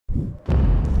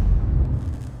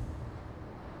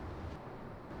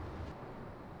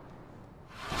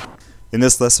In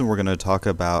this lesson, we're going to talk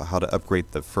about how to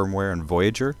upgrade the firmware in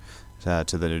Voyager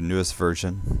to the newest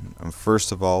version.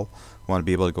 First of all, we want to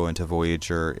be able to go into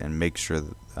Voyager and make sure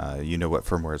that you know what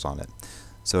firmware is on it.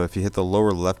 So if you hit the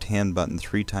lower left-hand button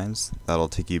 3 times, that'll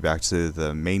take you back to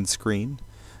the main screen.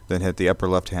 Then hit the upper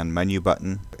left-hand menu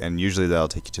button, and usually that'll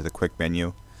take you to the quick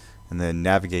menu. And then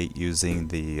navigate using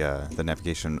the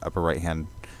navigation upper right-hand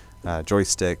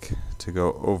joystick to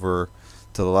go over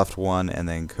to the left one, and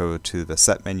then go to the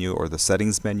set menu or the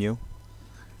settings menu,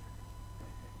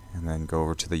 and then go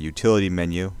over to the utility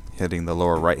menu, hitting the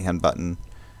lower right hand button,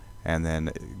 and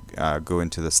then go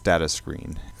into the status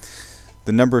screen.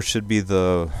 The number should be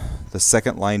the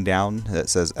second line down that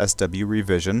says SW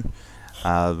revision.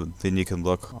 Then you can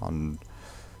look on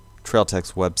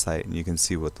Trailtech's website and you can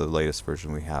see what the latest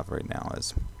version we have right now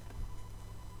is.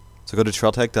 So go to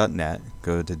trailtech.net,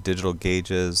 go to digital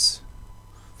gauges,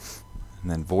 and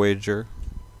then Voyager,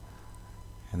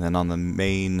 and then on the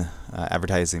main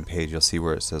advertising page you'll see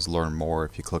where it says learn more.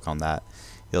 If you click on that,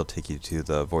 it'll take you to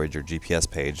the Voyager GPS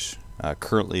page.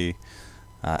 Currently,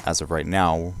 as of right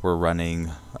now, we're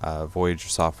running Voyager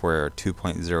software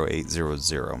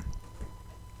 2.0800.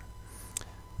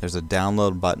 There's a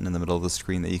download button in the middle of the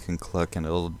screen that you can click, and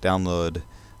it'll download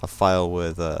a file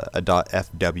with a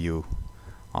 .fw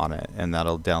on it, and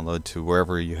that'll download to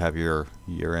wherever you have your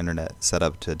internet set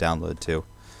up to download to.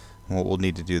 And what we'll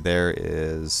need to do there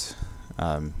is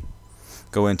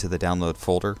go into the download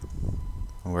folder,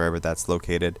 wherever that's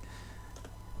located,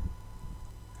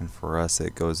 and for us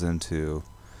it goes into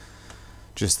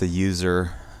just the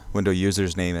window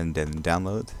user's name and then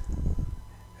download,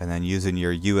 and then using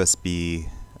your USB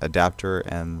adapter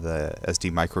and the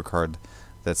SD microcard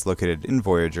that's located in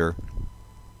Voyager,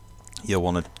 you'll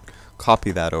want to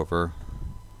copy that over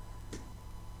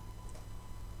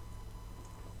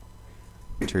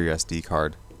to your SD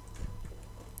card.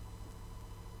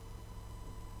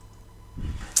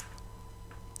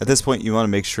 At this point, you want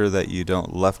to make sure that you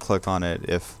don't left click on it.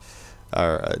 If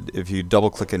you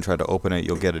double click and try to open it,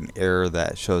 you'll get an error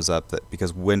that shows up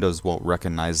because Windows won't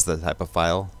recognize the type of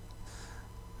file.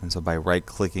 And so by right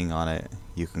clicking on it,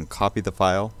 you can copy the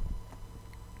file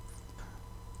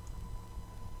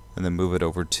and then move it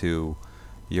over to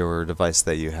your device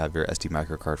that you have your SD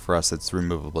microcard. For us, it's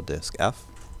removable disk F.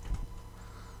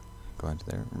 Go into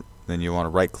there. Then you want to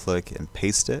right click and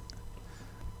paste it.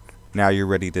 Now you're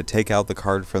ready to take out the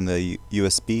card from the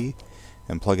USB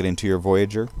and plug it into your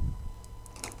Voyager.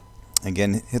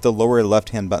 Again, hit the lower left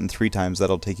hand button 3 times.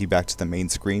 That'll take you back to the main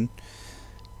screen.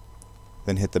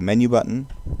 Then hit the menu button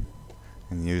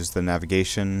and use the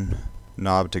navigation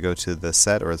knob to go to the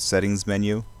set or the settings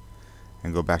menu,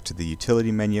 and go back to the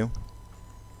utility menu,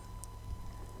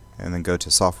 and then go to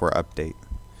software update.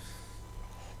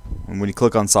 And when you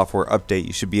click on software update,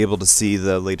 you should be able to see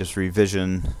the latest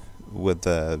revision with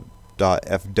the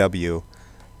 .fw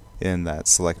in that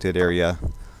selected area.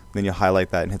 Then you highlight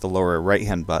that and hit the lower right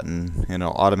hand button, and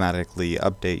it'll automatically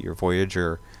update your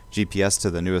Voyager GPS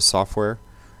to the newest software,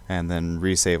 and then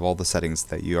resave all the settings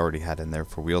that you already had in there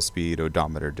for wheel speed,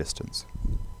 odometer, distance.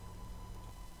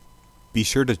 Be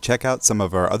sure to check out some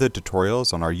of our other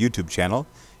tutorials on our YouTube channel.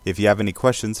 If you have any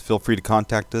questions, feel free to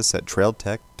contact us at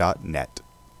trailtech.net.